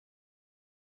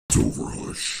It's over,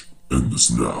 Hush. End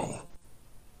this now.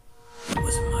 It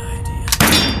wasn't my idea.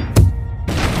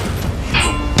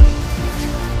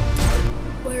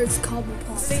 Where's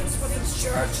Cobblepot? Saints Women's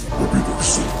Church. I'll be there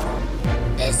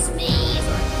soon. This me.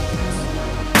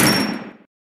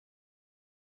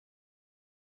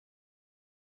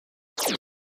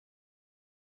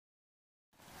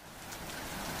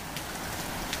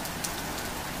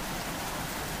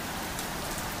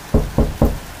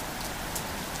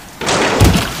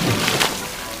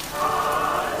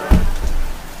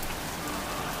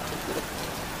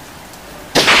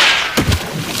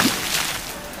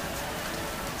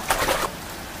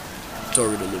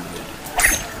 Target eliminated.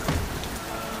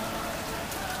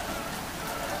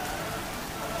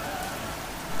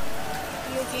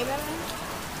 You okay, Batman?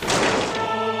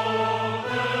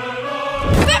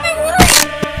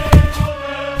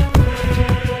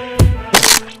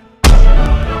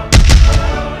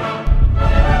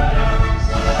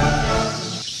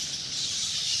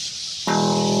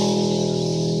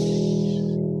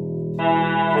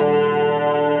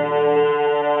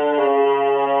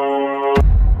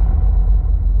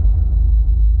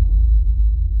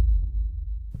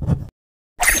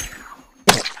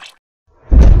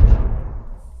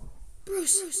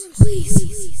 Bruce,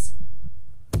 please.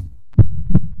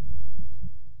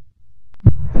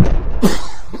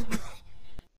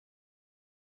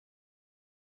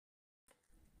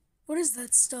 What is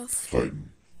that stuff?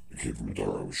 Titan. It came from a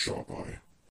door I was shot by.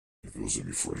 If it was in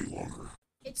me for any longer.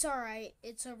 It's alright.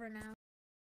 It's over now.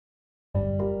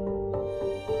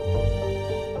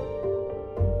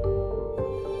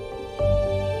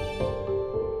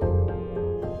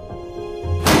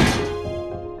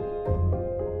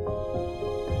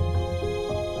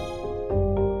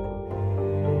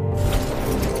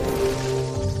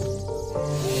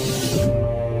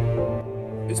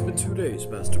 It's been 2 days,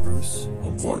 Master Bruce.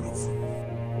 I'm fine with it.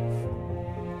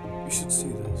 You should see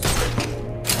this.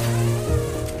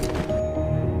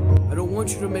 I don't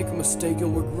want you to make a mistake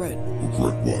you'll regret.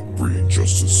 Regret what? Bringing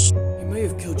justice. He may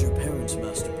have killed your parents,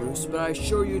 Master Bruce, but I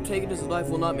assure you taking his life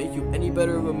will not make you any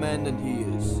better of a man than he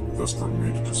is. That's for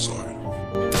me to decide.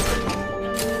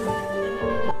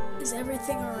 Is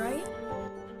everything alright?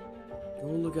 Go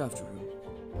and look after him.